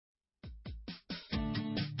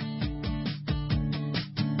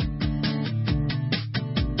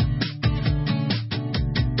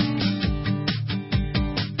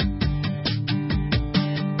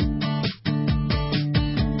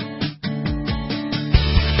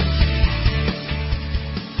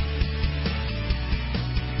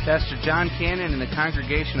Pastor Jon Cannon and the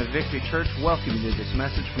congregation of Victory Church welcome you to this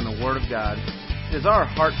message from the Word of God. It is our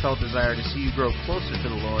heartfelt desire to see you grow closer to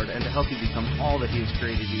the Lord and to help you become all that He has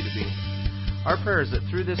created you to be. Our prayer is that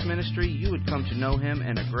through this ministry you would come to know Him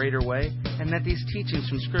in a greater way, and that these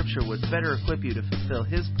teachings from Scripture would better equip you to fulfill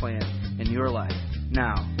His plan in your life.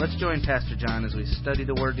 Now, let's join Pastor Jon as we study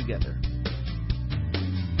the Word together.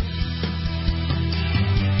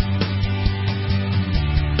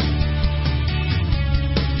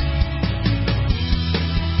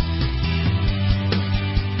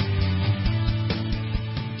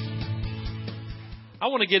 I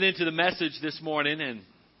want to get into the message this morning, and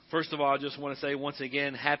first of all, I just want to say once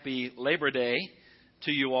again, happy Labor Day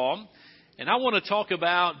to you all. And I want to talk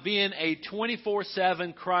about being a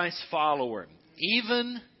 24/7 Christ follower,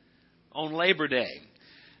 even on Labor Day.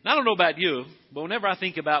 And I don't know about you, but whenever I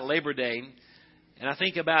think about Labor Day, and I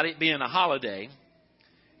think about it being a holiday,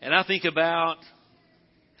 and I think about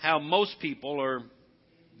how most people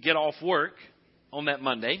get off work on that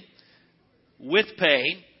Monday with pay,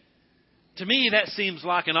 to me, that seems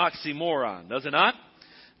like an oxymoron, does it not?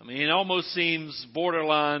 I mean, it almost seems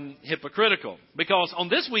borderline hypocritical. Because on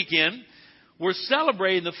this weekend, we're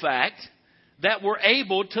celebrating the fact that we're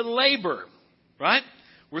able to labor, right?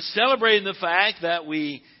 We're celebrating the fact that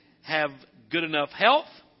we have good enough health,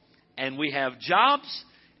 and we have jobs,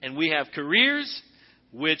 and we have careers,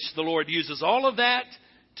 which the Lord uses all of that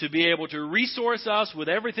to be able to resource us with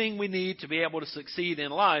everything we need to be able to succeed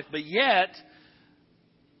in life. But yet,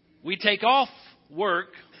 we take off work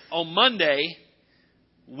on Monday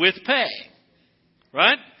with pay,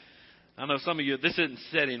 right? I know some of you, this isn't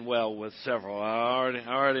setting well with several. I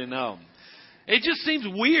already know. It just seems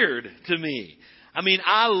weird to me. I mean,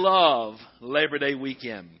 I love Labor Day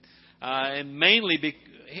weekend. And mainly,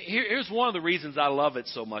 here's one of the reasons I love it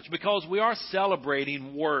so much. Because we are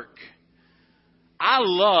celebrating work. I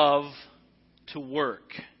love to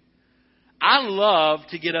work. I love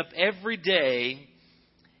to get up every day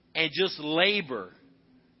and just labor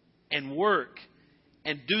and work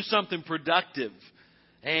and do something productive.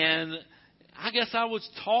 And I guess I was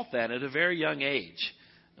taught that at a very young age.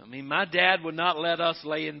 I mean, my dad would not let us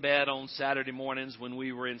lay in bed on Saturday mornings when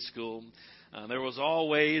we were in school. There was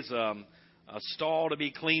always a stall to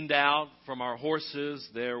be cleaned out from our horses.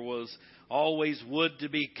 There was always wood to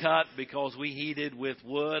be cut because we heated with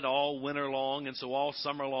wood all winter long. And so all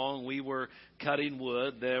summer long we were cutting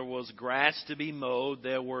wood. There was grass to be mowed.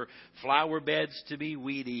 There were flower beds to be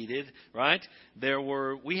weed-eated, right?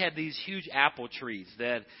 We had these huge apple trees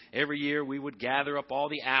that every year we would gather up all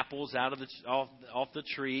the apples out of off the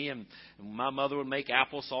tree, and my mother would make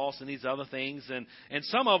applesauce and these other things, and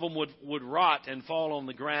some of them would rot and fall on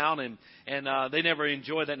the ground, and they never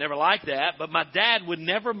enjoyed that, never liked that. But my dad would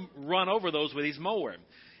never run over those with his mower.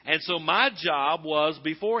 And so my job was,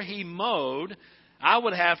 before he mowed, I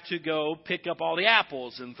would have to go pick up all the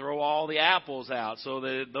apples and throw all the apples out, so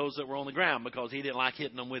that those that were on the ground, because he didn't like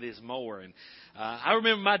hitting them with his mower. And I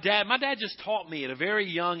remember my dad just taught me at a very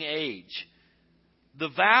young age the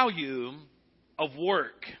value of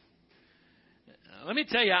work. Let me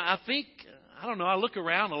tell you, I look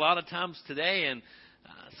around a lot of times today, and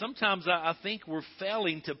sometimes I think we're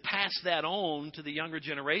failing to pass that on to the younger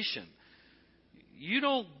generation. You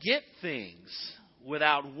don't get things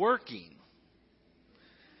without working.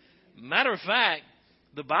 Matter of fact,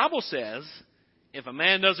 the Bible says, if a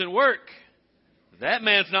man doesn't work, that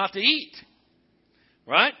man's not to eat.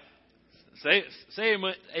 Right? Say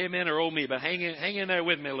amen or oh me, but hang in there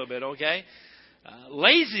with me a little bit, okay?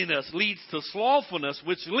 Laziness leads to slothfulness,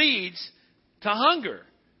 which leads to hunger.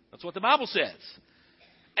 That's what the Bible says.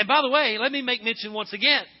 And by the way, let me make mention once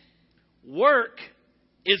again, work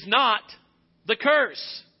is not the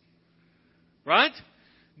curse. Right?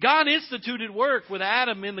 God instituted work with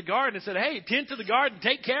Adam in the garden and said, hey, tend to the garden,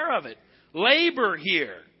 take care of it. Labor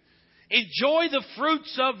here. Enjoy the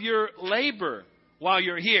fruits of your labor while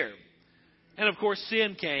you're here. And of course,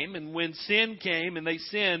 sin came. And when sin came and they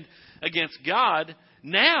sinned against God,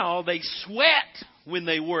 now they sweat when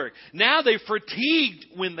they work. Now they're fatigued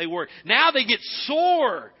when they work. Now they get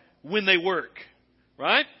sore when they work.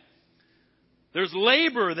 Right? There's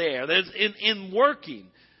labor there. There's in working.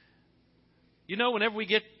 You know, whenever we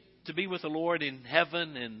get to be with the Lord in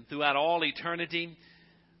heaven and throughout all eternity,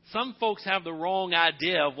 some folks have the wrong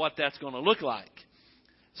idea of what that's going to look like.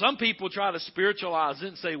 Some people try to spiritualize it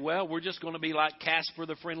and say, well, we're just going to be like Casper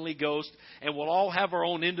the Friendly Ghost, and we'll all have our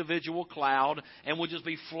own individual cloud, and we'll just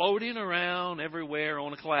be floating around everywhere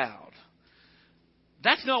on a cloud.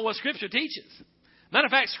 That's not what Scripture teaches. Matter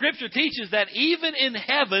of fact, Scripture teaches that even in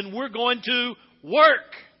heaven, we're going to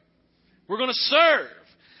work. We're going to serve.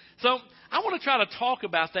 So I want to try to talk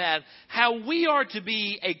about that, how we are to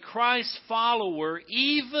be a Christ follower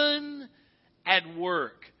even at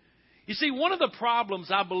work. You see, one of the problems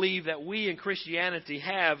I believe that we in Christianity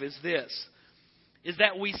have is this, is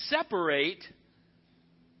that we separate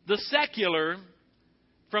the secular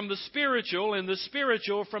from the spiritual and the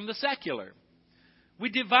spiritual from the secular. We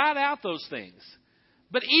divide out those things.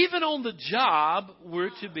 But even on the job, we're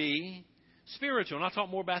to be spiritual. And I'll talk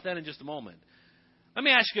more about that in just a moment. Let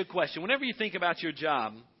me ask you a question. Whenever you think about your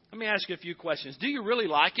job, let me ask you a few questions. Do you really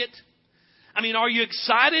like it? I mean, are you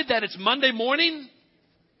excited that it's Monday morning?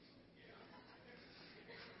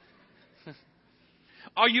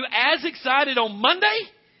 Are you as excited on Monday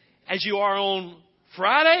as you are on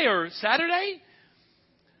Friday or Saturday?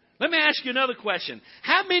 Let me ask you another question.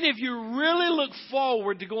 How many of you really look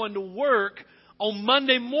forward to going to work on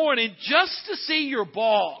Monday morning just to see your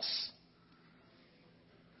boss?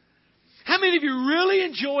 How many of you really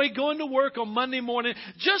enjoy going to work on Monday morning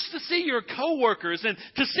just to see your coworkers and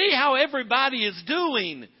to see how everybody is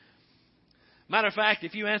doing? Matter of fact,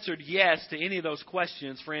 if you answered yes to any of those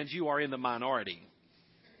questions, friends, you are in the minority.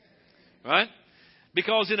 Right?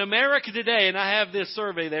 Because in America today, and I have this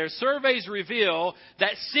survey there, surveys reveal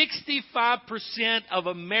that 65% of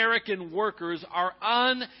American workers are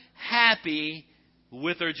unhappy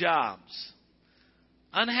with their jobs.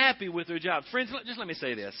 Unhappy with their jobs. Friends, just let me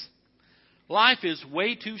say this. Life is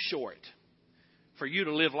way too short for you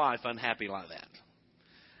to live life unhappy like that.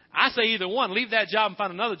 I say either one, leave that job and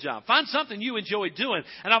find another job. Find something you enjoy doing.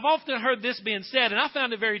 And I've often heard this being said, and I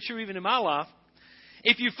found it very true even in my life.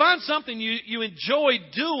 If you find something you enjoy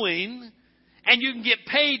doing and you can get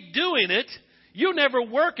paid doing it, you'll never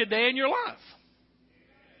work a day in your life.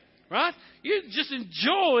 Right? You just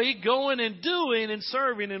enjoy going and doing and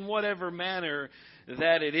serving in whatever manner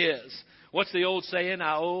that it is. What's the old saying?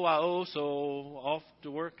 I owe, so off to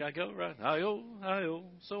work I go, right? I owe,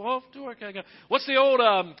 so off to work I go. What's the old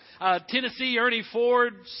Tennessee Ernie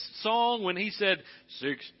Ford song when he said,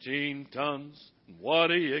 16 tons, what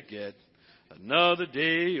do you get? Another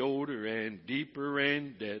day older and deeper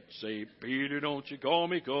in debt. Say, Peter, don't you call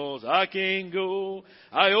me 'cause I can't go.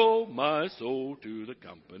 I owe my soul to the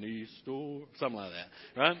company store. Something like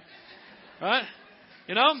that, right? Right?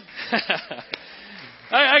 You know?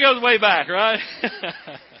 That goes way back, right?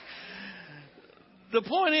 The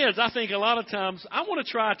point is, I think a lot of times, I want to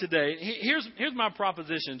try today. Here's my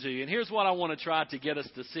proposition to you, and here's what I want to try to get us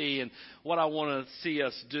to see and what I want to see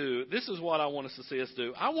us do. This is what I want us to see us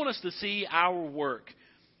do. I want us to see our work,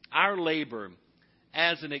 our labor,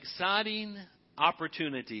 as an exciting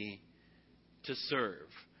opportunity to serve.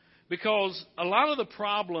 Because a lot of the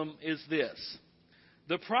problem is this.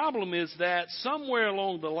 The problem is that somewhere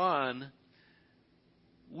along the line,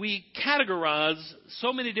 we categorize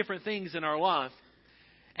so many different things in our life.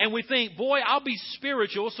 And we think, boy, I'll be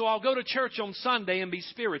spiritual, so I'll go to church on Sunday and be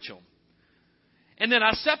spiritual. And then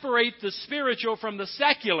I separate the spiritual from the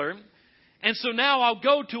secular. And so now I'll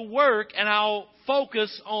go to work and I'll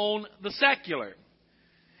focus on the secular.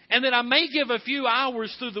 And then I may give a few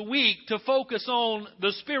hours through the week to focus on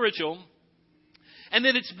the spiritual. And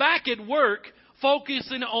then it's back at work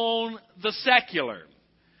focusing on the secular.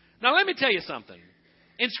 Now, let me tell you something.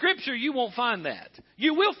 In Scripture, you won't find that.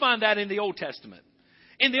 You will find that in the Old Testament.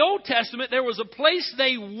 In the Old Testament, there was a place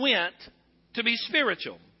they went to be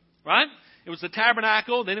spiritual, right? It was the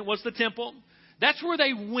tabernacle, then it was the temple. That's where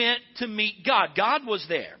they went to meet God. God was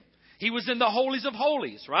there. He was in the holies of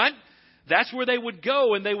holies, right? That's where they would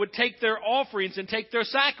go, and they would take their offerings and take their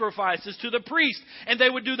sacrifices to the priest, and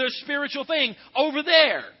they would do their spiritual thing over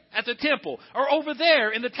there at the temple or over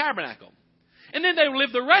there in the tabernacle. And then they would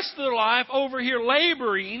live the rest of their life over here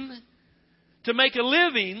laboring to make a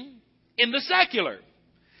living in the secular.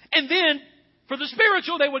 And then, for the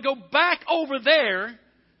spiritual, they would go back over there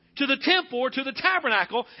to the temple or to the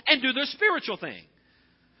tabernacle and do their spiritual thing.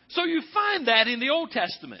 So you find that in the Old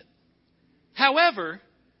Testament. However,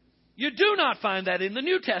 you do not find that in the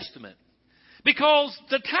New Testament. Because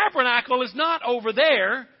the tabernacle is not over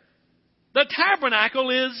there. The tabernacle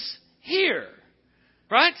is here.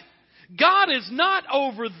 Right? God is not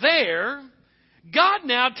over there. God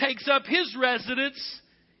now takes up His residence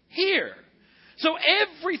here. So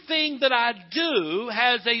everything that I do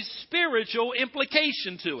has a spiritual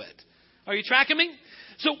implication to it. Are you tracking me?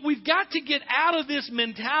 So we've got to get out of this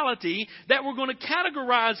mentality that we're going to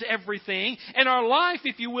categorize everything. And our life,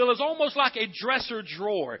 if you will, is almost like a dresser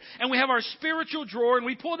drawer. And we have our spiritual drawer, and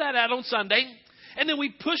we pull that out on Sunday. And then we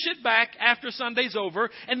push it back after Sunday's over.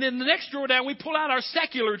 And then the next drawer down, we pull out our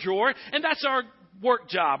secular drawer. And that's our work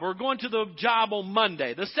job or going to the job on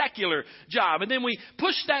Monday, the secular job. And then we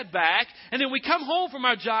push that back and then we come home from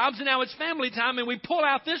our jobs and now it's family time and we pull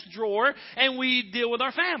out this drawer and we deal with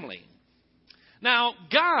our family. Now,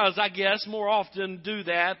 guys, I guess, more often do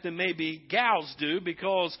that than maybe gals do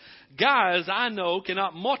because guys, I know,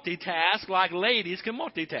 cannot multitask like ladies can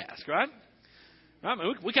multitask, right? I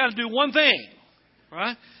mean, we kind of do one thing,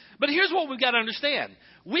 right? But here's what we've got to understand.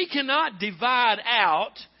 We cannot divide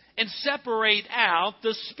out and separate out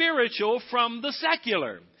the spiritual from the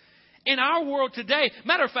secular. In our world today,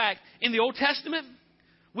 matter of fact, in the Old Testament,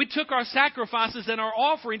 we took our sacrifices and our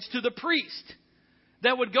offerings to the priest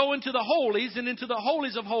that would go into the holies and into the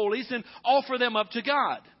holies of holies and offer them up to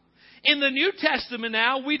God. In the New Testament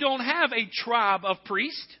now, we don't have a tribe of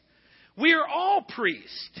priests. We are all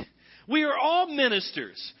priests. We are all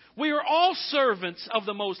ministers. We are all servants of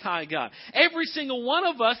the Most High God. Every single one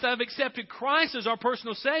of us that have accepted Christ as our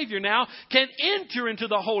personal Savior now can enter into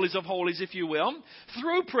the holies of holies, if you will,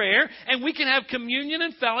 through prayer, and we can have communion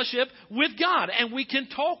and fellowship with God, and we can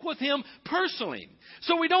talk with Him personally.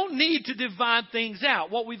 So we don't need to divide things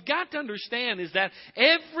out. What we've got to understand is that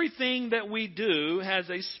everything that we do has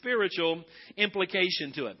a spiritual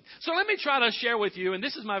implication to it. So let me try to share with you, and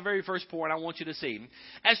this is my very first point I want you to see.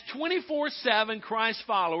 As 24/7 Christ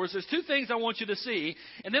followers, there's two things I want you to see,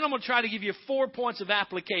 and then I'm going to try to give you 4 points of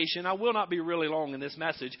application. I will not be really long in this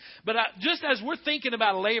message, but just as we're thinking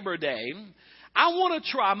about Labor Day, I want to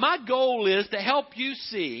try. My goal is to help you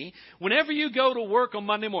see whenever you go to work on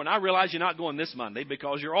Monday morning. I realize you're not going this Monday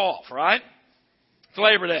because you're off, right? It's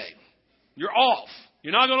Labor Day. You're off.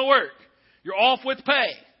 You're not going to work. You're off with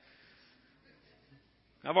pay.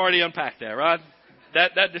 I've already unpacked that, right?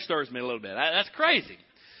 That disturbs me a little bit. That's crazy.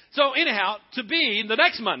 So anyhow, to be the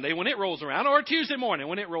next Monday when it rolls around, or Tuesday morning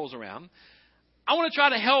when it rolls around, I want to try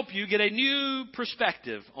to help you get a new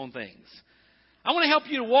perspective on things. I want to help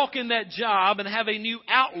you to walk in that job and have a new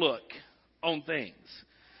outlook on things.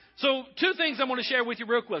 So 2 things I want to share with you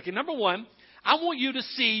real quick. And number 1, I want you to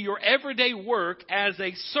see your everyday work as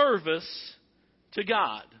a service to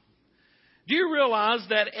God. Do you realize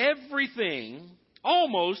that everything,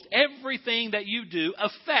 almost everything that you do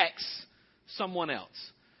affects someone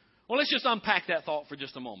else? Well, let's just unpack that thought for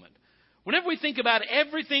just a moment. Whenever we think about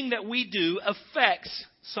everything that we do affects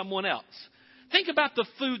someone else. Think about the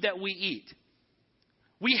food that we eat.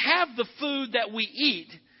 We have the food that we eat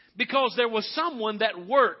because there was someone that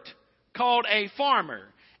worked called a farmer.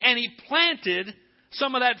 And he planted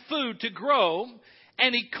some of that food to grow.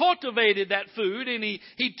 And he cultivated that food. And he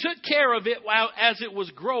took care of it as it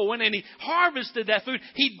was growing. And he harvested that food.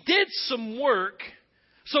 He did some work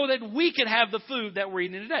so that we could have the food that we're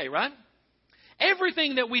eating today, right?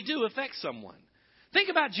 Everything that we do affects someone. Think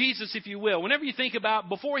about Jesus, if you will. Whenever you think about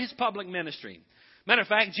before his public ministry. Matter of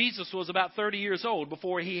fact, Jesus was about 30 years old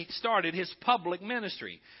before he started his public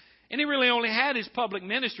ministry. And he really only had his public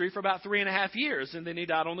ministry for about 3.5 years, and then he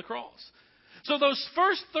died on the cross. So those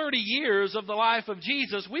first 30 years of the life of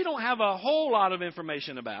Jesus, we don't have a whole lot of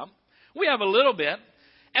information about. We have a little bit.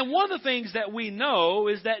 And one of the things that we know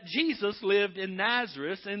is that Jesus lived in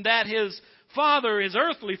Nazareth and that his father, his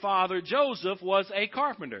earthly father, Joseph, was a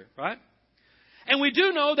carpenter, right? And we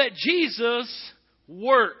do know that Jesus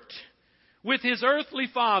worked with his earthly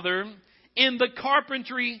father in the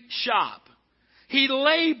carpentry shop. He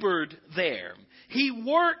labored there. He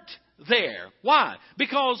worked there. Why?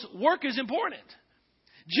 Because work is important.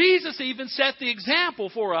 Jesus even set the example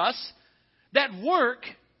for us that work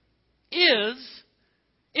is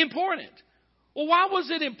important. Well, why was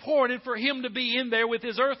it important for him to be in there with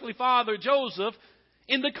his earthly father, Joseph,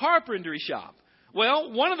 in the carpentry shop?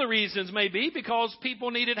 Well, one of the reasons may be because people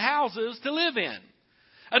needed houses to live in.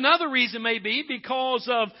 Another reason may be because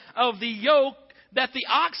of the yoke that the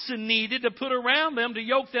oxen needed to put around them to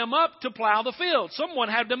yoke them up to plow the field. Someone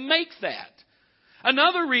had to make that.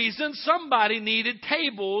 Another reason, somebody needed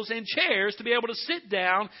tables and chairs to be able to sit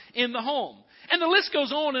down in the home. And the list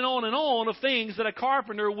goes on and on and on of things that a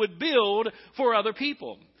carpenter would build for other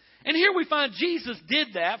people. And here we find Jesus did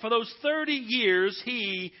that for those 30 years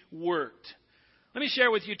he worked. Let me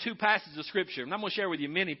share with you 2 passages of Scripture. And I'm going to share with you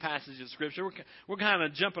many passages of Scripture. We're kind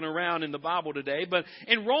of jumping around in the Bible today. But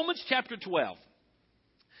in Romans chapter 12.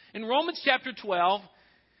 In Romans chapter 12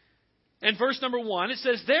 and verse number 1, it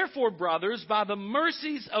says, "Therefore, brothers, by the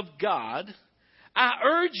mercies of God, I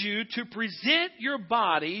urge you to present your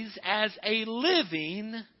bodies as a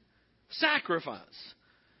living sacrifice,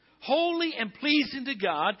 holy and pleasing to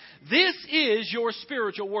God. This is your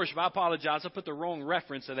spiritual worship." I apologize. I put the wrong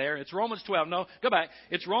reference there. It's Romans 12. No, go back.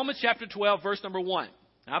 It's Romans chapter 12, verse number 1.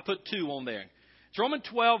 I put 2 on there. It's Romans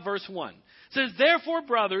 12, verse 1. It says, "Therefore,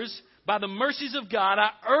 brothers, by the mercies of God,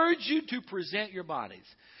 I urge you to present your bodies.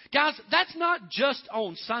 Guys, that's not just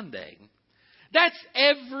on Sunday. That's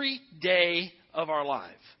every day of our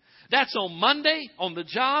life. That's on Monday, on the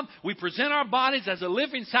job. We present our bodies as a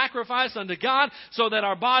living sacrifice unto God so that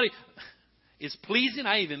our body is pleasing.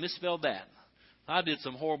 I even misspelled that. I did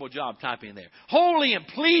some horrible job typing there. Holy and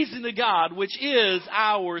pleasing to God, which is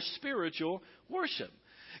our spiritual worship.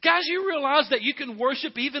 Guys, you realize that you can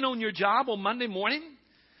worship even on your job on Monday morning?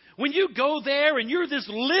 When you go there and you're this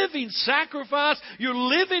living sacrifice, you're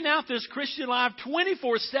living out this Christian life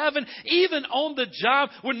 24/7, even on the job.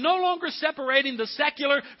 We're no longer separating the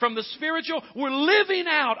secular from the spiritual. We're living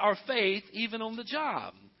out our faith even on the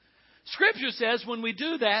job. Scripture says when we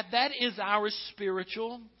do that, that is our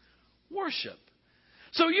spiritual worship.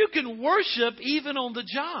 So you can worship even on the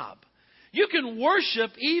job. You can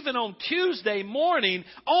worship even on Tuesday morning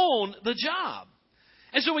on the job.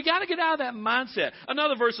 And so we got to get out of that mindset.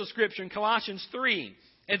 Another verse of Scripture in Colossians 3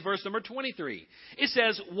 and verse number 23. It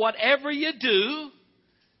says, whatever you do,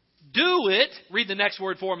 do it. Read the next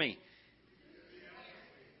word for me.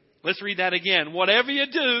 Let's read that again. Whatever you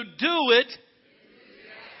do, do it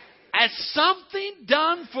as something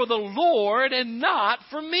done for the Lord and not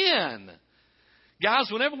for men.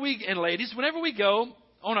 Guys, and ladies, whenever we go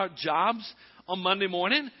on our jobs on Monday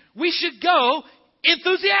morning, we should go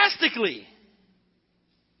enthusiastically.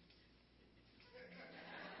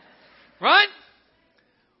 Right?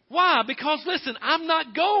 Why? Because, listen, I'm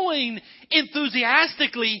not going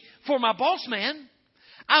enthusiastically for my boss man.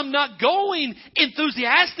 I'm not going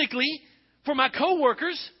enthusiastically for my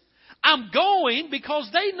coworkers. I'm going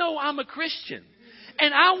because they know I'm a Christian.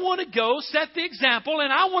 And I want to go set the example,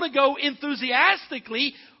 and I want to go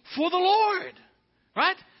enthusiastically for the Lord.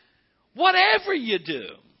 Right? Whatever you do,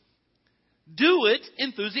 do it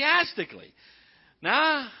enthusiastically.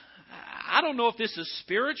 Now, I don't know if this is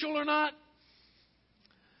spiritual or not,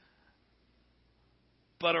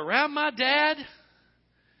 but around my dad,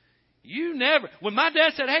 when my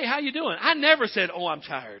dad said, hey, how you doing? I never said, oh, I'm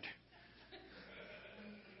tired.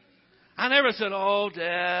 I never said, oh,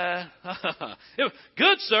 Dad.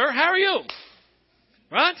 Good, sir. How are you?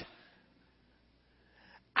 Right?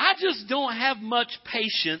 I just don't have much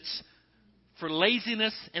patience for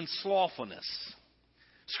laziness and slothfulness.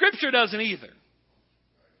 Scripture doesn't either.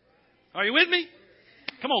 Are you with me?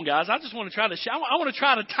 Come on, guys. I just want to try to I want to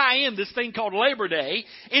try to tie in this thing called Labor Day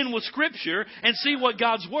in with Scripture and see what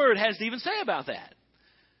God's Word has to even say about that.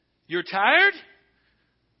 You're tired?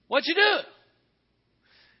 What'd you do?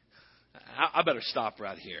 I better stop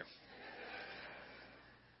right here.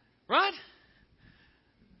 Right?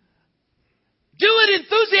 Do it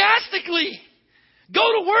enthusiastically. Go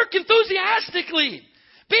to work enthusiastically.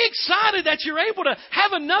 Be excited that you're able to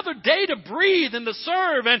have another day to breathe and to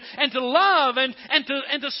serve and to love and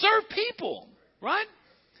to serve people. Right?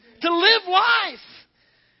 To live life.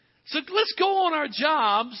 So let's go on our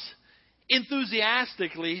jobs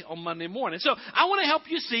enthusiastically on Monday morning. So I want to help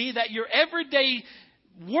you see that your everyday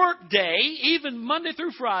work day, even Monday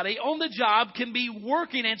through Friday, on the job can be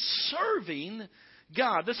working and serving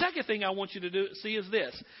God. The second thing I want you to see is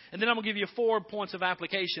this. And then I'm going to give you 4 points of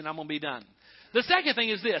application. I'm going to be done. The second thing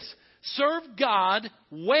is this. Serve God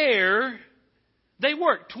where they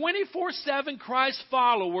work. 24/7 Christ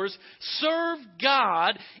followers serve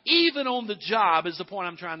God even on the job is the point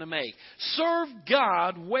I'm trying to make. Serve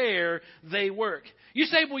God where they work. You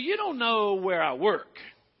say, well, you don't know where I work.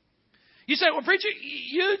 You say, well, preacher,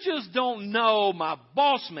 you just don't know my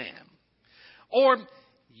boss man. Or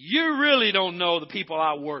you really don't know the people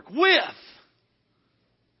I work with.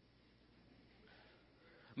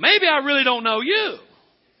 Maybe I really don't know you.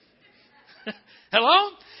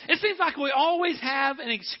 Hello? It seems like we always have an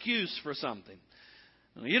excuse for something.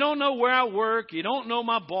 You don't know where I work. You don't know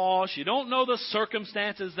my boss. You don't know the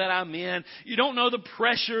circumstances that I'm in. You don't know the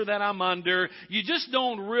pressure that I'm under. You just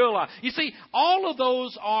don't realize. You see, all of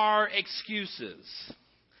those are excuses.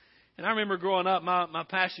 And I remember growing up, my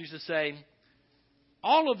pastor used to say,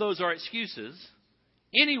 all of those are excuses.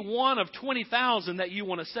 Any one of 20,000 that you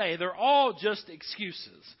want to say, they're all just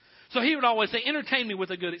excuses. So he would always say, entertain me with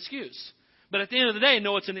a good excuse. But at the end of the day,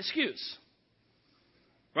 no, it's an excuse.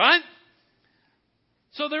 Right?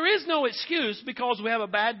 So there is no excuse because we have a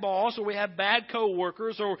bad boss or we have bad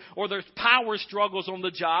coworkers or there's power struggles on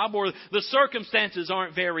the job or the circumstances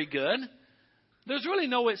aren't very good. There's really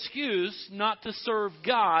no excuse not to serve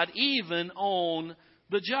God even on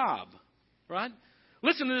the job. Right?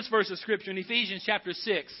 Listen to this verse of Scripture in Ephesians chapter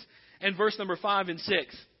 6 and verse number 5 and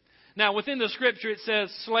 6. Now, within the Scripture, it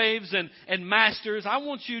says slaves and masters. I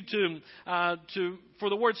want you to for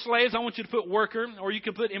the word slaves, I want you to put worker, or you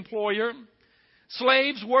can put employer.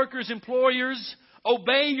 Slaves, workers, employers,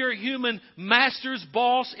 obey your human master's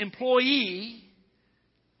boss, employee,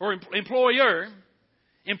 or employer.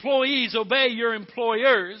 Employees, obey your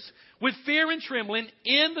employers with fear and trembling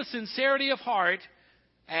in the sincerity of heart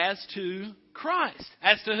as to Christ.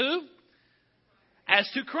 As to who? As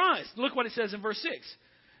to Christ. Look what it says in verse 6.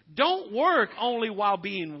 Don't work only while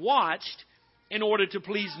being watched in order to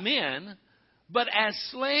please men, but as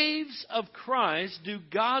slaves of Christ, do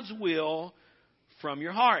God's will from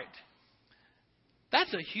your heart.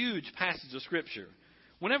 That's a huge passage of Scripture.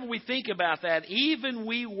 Whenever we think about that, even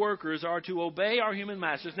we workers are to obey our human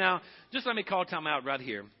masters. Now, just let me call time out right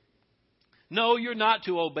here. No, you're not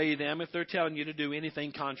to obey them if they're telling you to do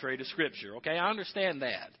anything contrary to Scripture. Okay, I understand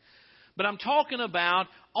that. But I'm talking about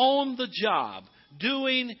on the job,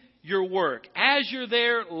 doing your work. As you're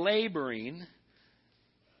there laboring,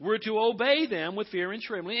 we're to obey them with fear and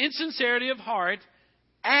trembling, in sincerity of heart,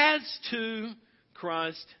 as to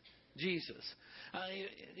Christ Jesus.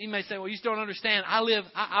 You may say, well, you just don't understand.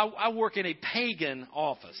 I work in a pagan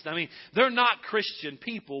office. I mean, they're not Christian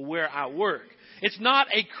people where I work. It's not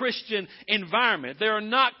a Christian environment. There are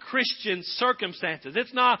not Christian circumstances.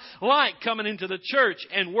 It's not like coming into the church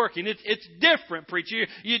and working. It's different, preacher.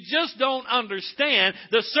 You just don't understand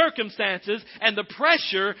the circumstances and the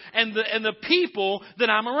pressure and the people that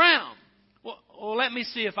I'm around. Well, let me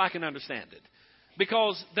see if I can understand it.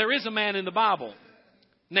 Because there is a man in the Bible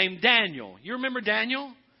named Daniel. You remember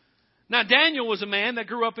Daniel? Now, Daniel was a man that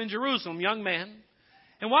grew up in Jerusalem, young man.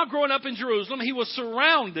 And while growing up in Jerusalem, he was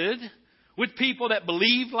surrounded with people that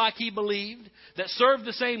believed like he believed, that served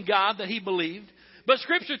the same God that he believed. But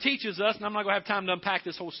Scripture teaches us, and I'm not going to have time to unpack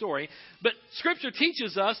this whole story, but Scripture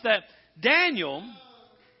teaches us that Daniel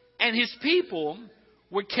and his people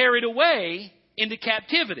were carried away into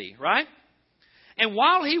captivity, right? And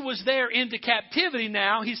while he was there into captivity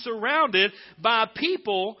now, he's surrounded by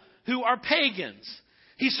people who are pagans.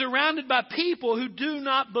 He's surrounded by people who do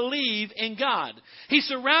not believe in God. He's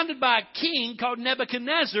surrounded by a king called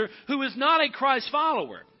Nebuchadnezzar who is not a Christ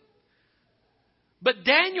follower. But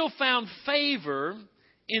Daniel found favor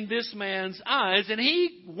in this man's eyes, and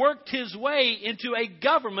he worked his way into a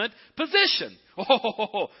government position.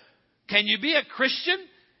 Oh, can you be a Christian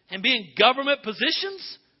and be in government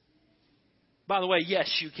positions? By the way,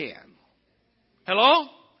 yes, you can. Hello?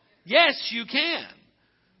 Yes, you can.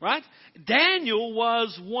 Right? Daniel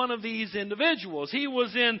was one of these individuals.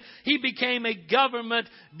 He became a government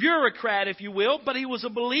bureaucrat, if you will, but he was a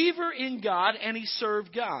believer in God and he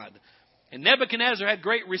served God. And Nebuchadnezzar had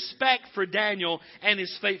great respect for Daniel and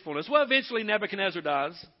his faithfulness. Well, eventually Nebuchadnezzar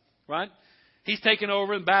dies, right? He's taken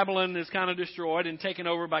over and Babylon is kind of destroyed and taken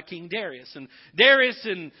over by King Darius. And Darius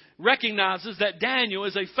recognizes that Daniel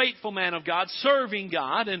is a faithful man of God, serving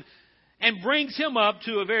God, and brings him up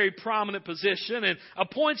to a very prominent position and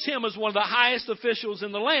appoints him as one of the highest officials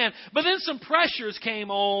in the land. But then some pressures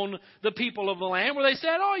came on the people of the land where they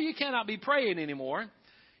said, oh, you cannot be praying anymore.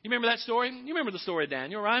 You remember that story? You remember the story of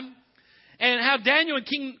Daniel, right? And how Daniel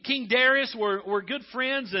and King Darius were good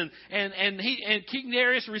friends, and King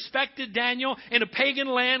Darius respected Daniel in a pagan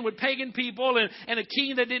land with pagan people and a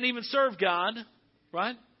king that didn't even serve God,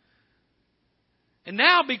 right? And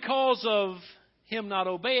now because of him not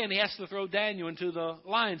obeying, he has to throw Daniel into the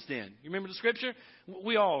lion's den. You remember the scripture?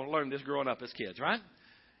 We all learned this growing up as kids, right?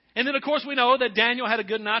 And then, of course, we know that Daniel had a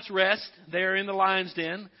good night's rest there in the lion's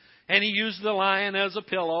den. And he used the lion as a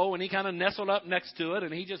pillow, and he kind of nestled up next to it,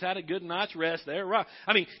 and he just had a good night's rest there.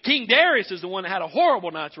 I mean, King Darius is the one that had a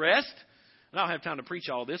horrible night's rest. And I don't have time to preach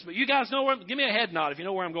all this, but you guys know give me a head nod if you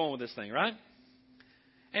know where I'm going with this thing, right?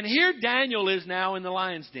 And here Daniel is now in the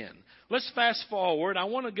lion's den. Let's fast forward. I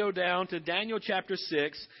want to go down to Daniel chapter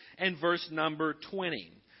 6 and verse number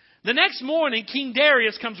 20. The next morning, King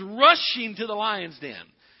Darius comes rushing to the lion's den.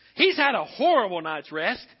 He's had a horrible night's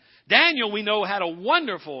rest. Daniel, we know, had a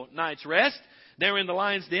wonderful night's rest there in the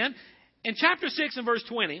lion's den. In chapter 6 and verse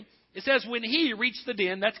 20, it says, when he reached the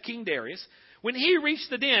den, that's King Darius, when he reached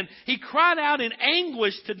the den, he cried out in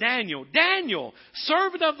anguish to Daniel, Daniel,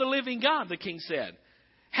 servant of the living God, the king said,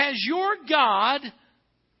 has your God,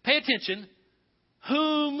 pay attention,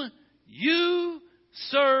 whom you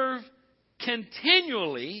serve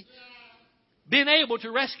continually, been able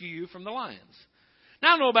to rescue you from the lions? Now,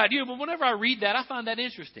 I don't know about you, but whenever I read that, I find that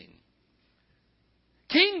interesting.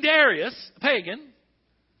 King Darius, a pagan,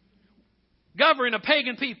 governing a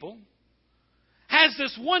pagan people, has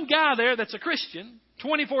this one guy there that's a Christian,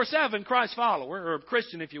 24/7 Christ follower, or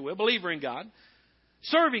Christian, if you will, believer in God,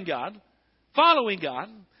 serving God, following God,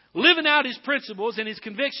 living out his principles and his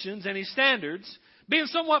convictions and his standards, being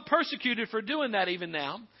somewhat persecuted for doing that even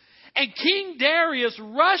now. And King Darius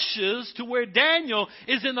rushes to where Daniel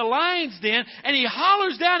is in the lion's den, and he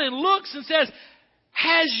hollers down and looks and says,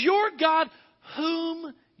 has your God,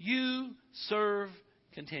 whom you serve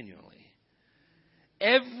continually.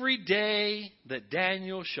 Every day that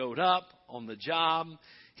Daniel showed up on the job,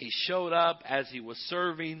 he showed up as he was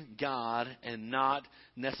serving God and not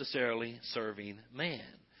necessarily serving man.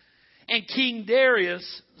 And King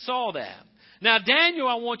Darius saw that. Now, Daniel,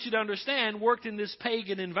 I want you to understand, worked in this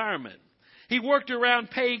pagan environment. He worked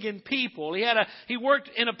around pagan people. He worked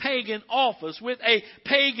in a pagan office with a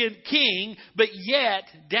pagan king, but yet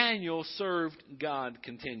Daniel served God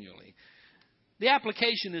continually. The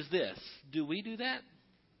application is this. Do we do that?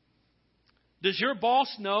 Does your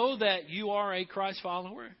boss know that you are a Christ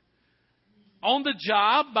follower? On the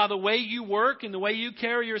job, by the way you work and the way you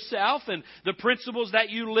carry yourself and the principles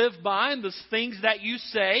that you live by and the things that you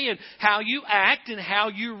say and how you act and how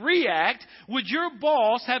you react, would your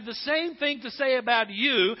boss have the same thing to say about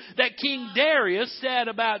you that King Darius said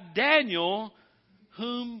about Daniel,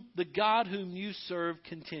 the God whom you serve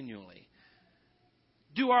continually?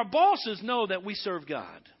 Do our bosses know that we serve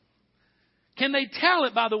God? Can they tell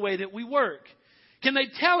it by the way that we work? Can they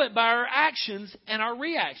tell it by our actions and our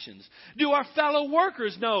reactions? Do our fellow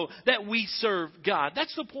workers know that we serve God?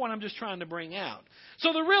 That's the point I'm just trying to bring out.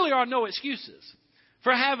 So there really are no excuses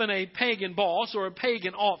for having a pagan boss or a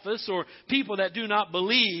pagan office or people that do not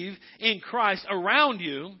believe in Christ around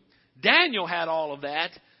you. Daniel had all of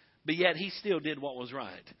that, but yet he still did what was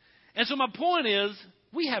right. And so my point is,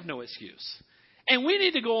 we have no excuse. And we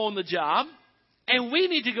need to go on the job, and we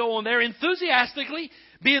need to go on there enthusiastically,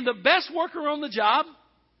 being the best worker on the job,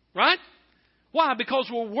 right? Why? Because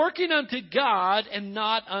we're working unto God and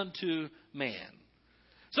not unto man.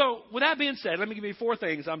 So, with that being said, let me give you 4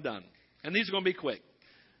 things. I'm done. And these are going to be quick.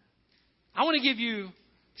 I want to give you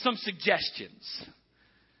some suggestions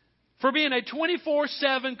for being a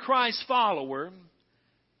 24/7 Christ follower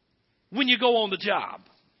when you go on the job.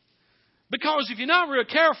 Because if you're not real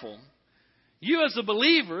careful, you as a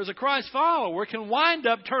believer, as a Christ follower, can wind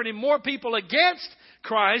up turning more people against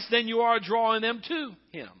Christ than you are drawing them to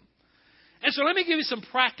Him. And so let me give you some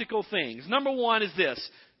practical things. Number 1 is this.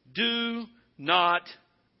 Do not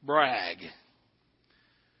brag.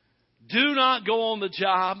 Do not go on the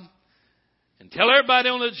job and tell everybody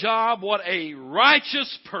on the job what a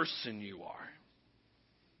righteous person you are.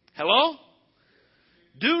 Hello?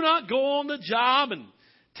 Do not go on the job and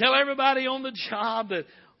tell everybody on the job that,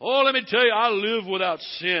 oh, let me tell you, I live without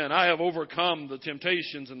sin. I have overcome the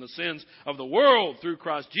temptations and the sins of the world through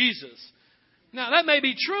Christ Jesus. Now, that may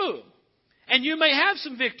be true. And you may have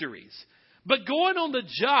some victories. But going on the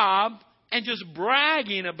job and just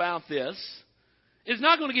bragging about this is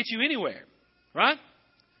not going to get you anywhere. Right?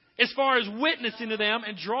 As far as witnessing to them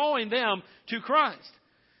and drawing them to Christ.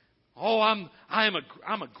 Oh, I'm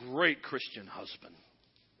a great Christian husband.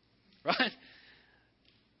 Right?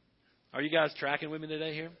 Are you guys tracking with me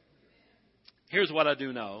today here? Here's what I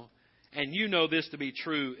do know, and you know this to be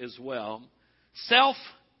true as well.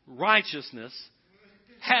 Self-righteousness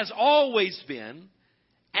has always been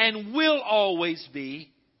and will always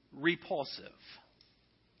be repulsive.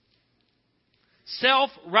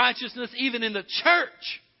 Self-righteousness, even in the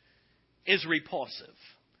church, is repulsive.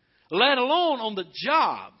 Let alone on the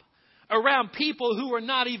job around people who are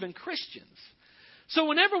not even Christians. So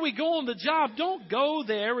whenever we go on the job, don't go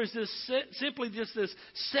there as simply just this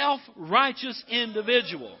self-righteous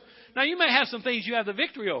individual. Now, you may have some things you have the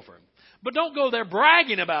victory over, but don't go there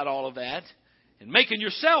bragging about all of that and making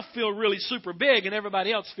yourself feel really super big and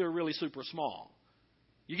everybody else feel really super small.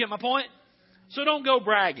 You get my point? So don't go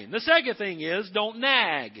bragging. The second thing is don't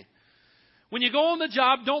nag. When you go on the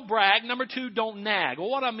job, don't brag. Number 2, don't nag. Well,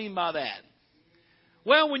 what do I mean by that?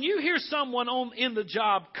 Well, when you hear someone in the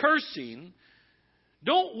job cursing,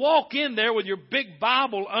 don't walk in there with your big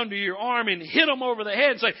Bible under your arm and hit them over the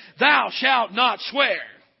head and say, thou shalt not swear.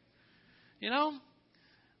 You know,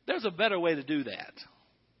 there's a better way to do that.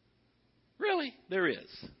 Really, there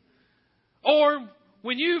is. Or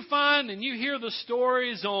when you find and you hear the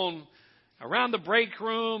stories around the break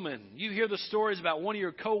room and you hear the stories about one of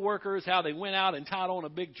your coworkers, how they went out and tied on a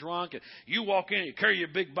big drunk, and you walk in and you carry your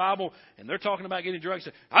big Bible and they're talking about getting drunk.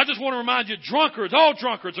 I just want to remind you, all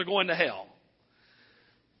drunkards are going to hell.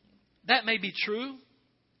 That may be true,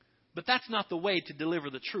 but that's not the way to deliver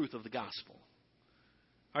the truth of the gospel.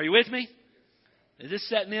 Are you with me? Is this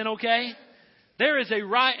setting in okay? There is a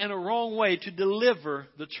right and a wrong way to deliver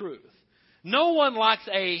the truth. No one likes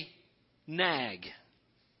a nag.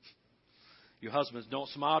 Your husbands, don't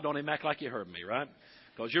smile, don't even act like you heard me, right?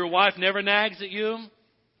 Because your wife never nags at you,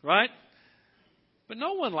 right? But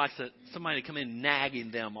no one likes somebody to come in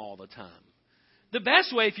nagging them all the time. The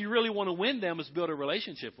best way if you really want to win them is build a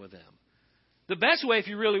relationship with them. The best way if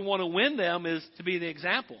you really want to win them is to be the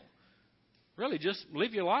example. Really, just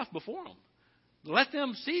live your life before them. Let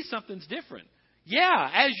them see something's different. Yeah,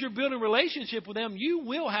 as you're building a relationship with them, you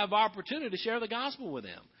will have opportunity to share the gospel with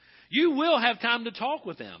them. You will have time to talk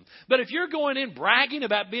with them. But if you're going in bragging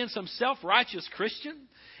about being some self-righteous Christian,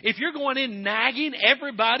 if you're going in nagging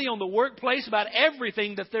everybody on the workplace about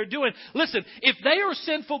everything that they're doing, listen, if they are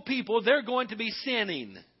sinful people, they're going to be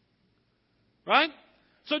sinning. Right?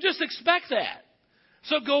 So just expect that.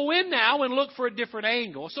 So go in now and look for a different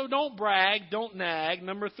angle. So don't brag, don't nag.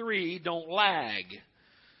 Number 3, don't lag.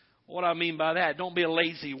 What I mean by that, don't be a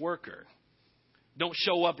lazy worker. Don't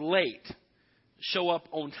show up late. Show up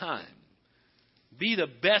on time. Be the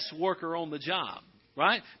best worker on the job,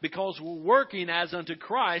 right? Because we're working as unto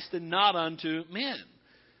Christ and not unto men,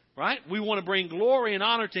 right? We want to bring glory and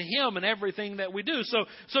honor to Him in everything that we do.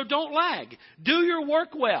 So don't lag. Do your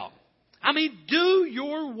work well. Do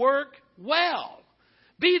your work well.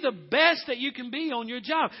 Be the best that you can be on your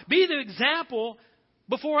job. Be the example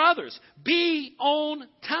before others. Be on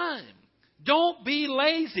time. Don't be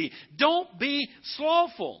lazy. Don't be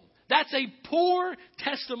slothful. That's a poor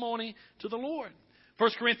testimony to the Lord.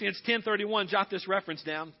 1 Corinthians 10:31, jot this reference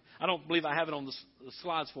down. I don't believe I have it on the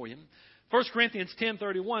slides for you. 1 Corinthians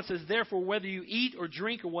 10:31 says, therefore, whether you eat or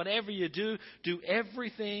drink or whatever you do, do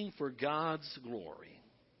everything for God's glory.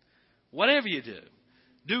 Whatever you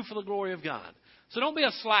do for the glory of God. So don't be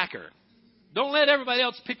a slacker. Don't let everybody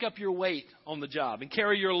else pick up your weight on the job and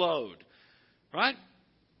carry your load. Right?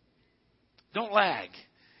 Don't lag.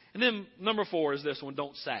 And then number 4 is this one,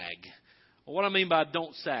 don't sag. Well, what I mean by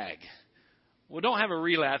don't sag. Well, don't have a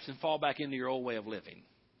relapse and fall back into your old way of living.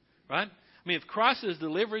 Right? If Christ has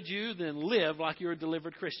delivered you, then live like you're a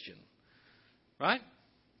delivered Christian. Right?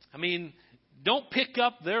 Don't pick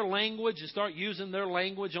up their language and start using their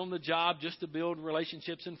language on the job just to build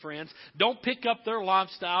relationships and friends. Don't pick up their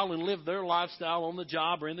lifestyle and live their lifestyle on the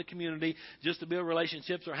job or in the community just to build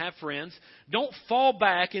relationships or have friends. Don't fall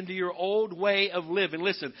back into your old way of living.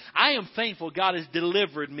 Listen, I am thankful God has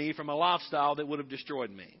delivered me from a lifestyle that would have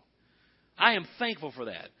destroyed me. I am thankful for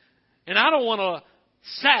that. And I don't want to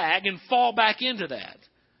sag and fall back into that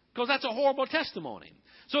because that's a horrible testimony.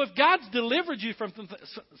 So if God's delivered you from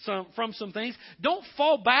some things, don't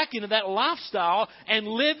fall back into that lifestyle and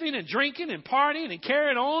living and drinking and partying and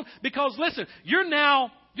carrying on. Because listen, you're now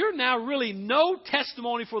really no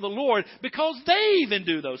testimony for the Lord because they even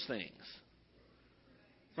do those things.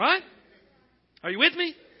 Right? Are you with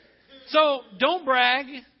me? So don't brag,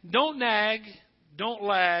 don't nag, don't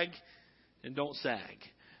lag, and don't sag.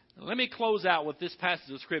 Now, let me close out with this passage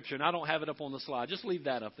of Scripture, and I don't have it up on the slide. Just leave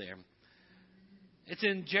that up there. It's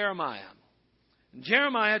in Jeremiah.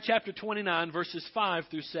 Jeremiah chapter 29, verses 5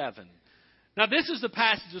 through 7. Now, this is the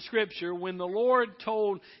passage of Scripture when the Lord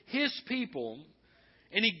told His people,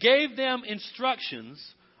 and He gave them instructions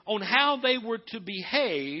on how they were to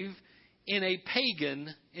behave in a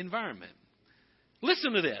pagan environment.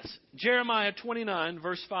 Listen to this. Jeremiah 29,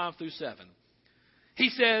 verse 5 through 7. He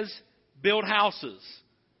says, build houses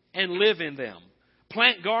and live in them.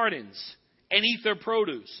 Plant gardens and eat their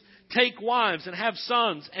produce. Take wives and have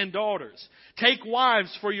sons and daughters. Take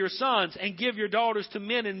wives for your sons and give your daughters to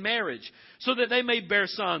men in marriage so that they may bear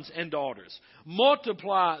sons and daughters.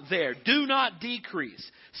 Multiply there. Do not decrease.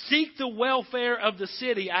 Seek the welfare of the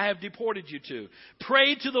city I have deported you to.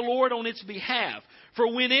 Pray to the Lord on its behalf.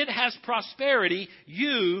 For when it has prosperity,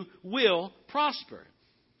 you will prosper.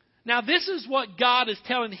 Now this is what God is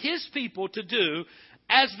telling His people to do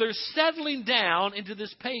as they're settling down into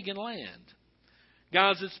this pagan land.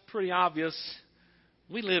 Guys, it's pretty obvious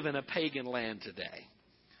we live in a pagan land today.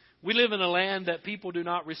 We live in a land that people do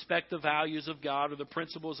not respect the values of God or the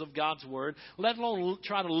principles of God's Word, let alone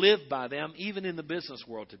try to live by them, even in the business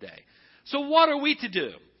world today. So what are we to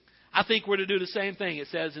do? I think we're to do the same thing. It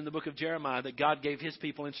says in the book of Jeremiah that God gave His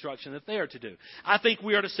people instruction that they are to do. I think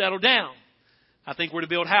we are to settle down. I think we're to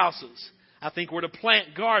build houses. I think we're to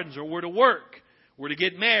plant gardens, or we're to work. We're to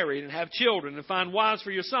get married and have children and find wives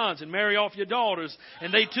for your sons and marry off your daughters,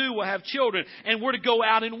 and they too will have children. And we're to go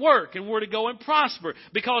out and work, and we're to go and prosper,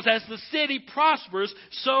 because as the city prospers,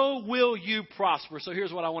 so will you prosper. So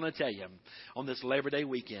here's what I want to tell you on this Labor Day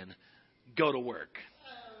weekend. Go to work.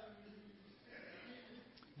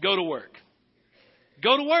 Go to work.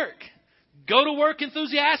 Go to work. Go to work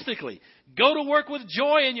enthusiastically. Go to work with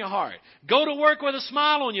joy in your heart. Go to work with a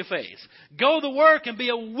smile on your face. Go to work and be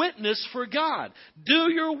a witness for God. Do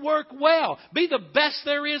your work well. Be the best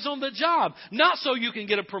there is on the job. Not so you can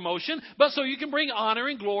get a promotion, but so you can bring honor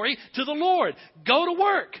and glory to the Lord. Go to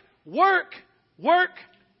work. Work, work,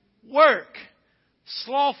 work.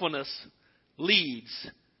 Slothfulness leads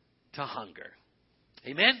to hunger.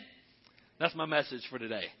 Amen? That's my message for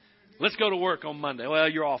today. Let's go to work on Monday. Well,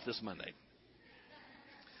 you're off this Monday.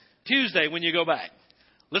 Tuesday, when you go back,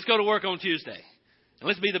 let's go to work on Tuesday. And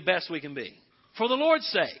let's be the best we can be. For the Lord's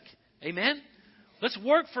sake. Amen? Let's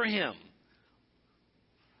work for Him.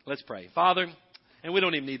 Let's pray. Father, and we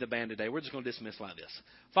don't even need the band today. We're just going to dismiss like this.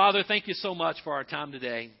 Father, thank you so much for our time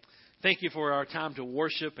today. Thank you for our time to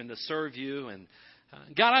worship and to serve you. And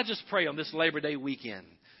God, I just pray on this Labor Day weekend.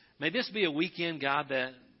 May this be a weekend, God,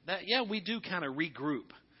 that we do kind of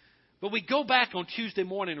regroup. But we go back on Tuesday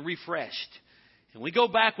morning refreshed. And we go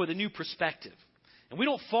back with a new perspective. And we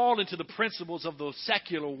don't fall into the principles of the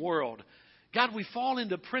secular world. God, we fall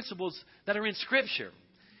into principles that are in Scripture.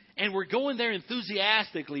 And we're going there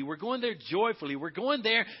enthusiastically. We're going there joyfully. We're going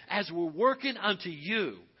there as we're working unto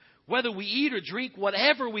you. Whether we eat or drink,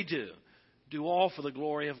 whatever we do all for the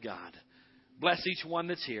glory of God. Bless each one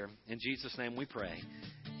that's here. In Jesus' name we pray.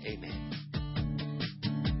 Amen.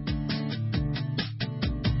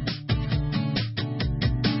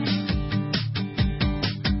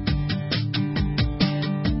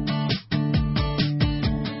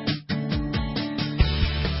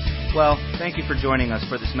 Well, thank you for joining us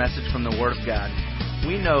for this message from the Word of God.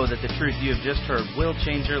 We know that the truth you have just heard will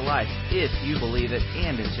change your life if you believe it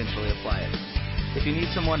and intentionally apply it. If you need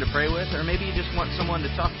someone to pray with, or maybe you just want someone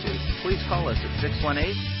to talk to, please call us at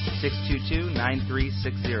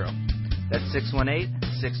 618-622-9360. That's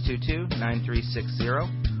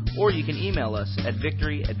 618-622-9360. Or you can email us at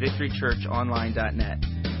victory@victorychurchonline.net.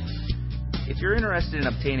 If you're interested in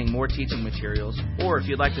obtaining more teaching materials, or if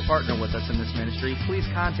you'd like to partner with us in this ministry, please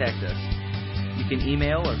contact us. You can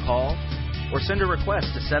email or call, or send a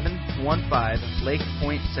request to 715 Lake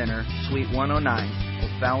Point Center, Suite 109,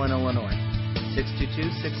 O'Fallon, Illinois,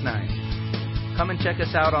 62269. Come and check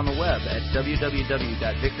us out on the web at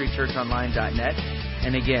www.victorychurchonline.net.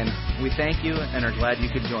 And again, we thank you and are glad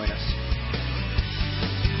you could join us.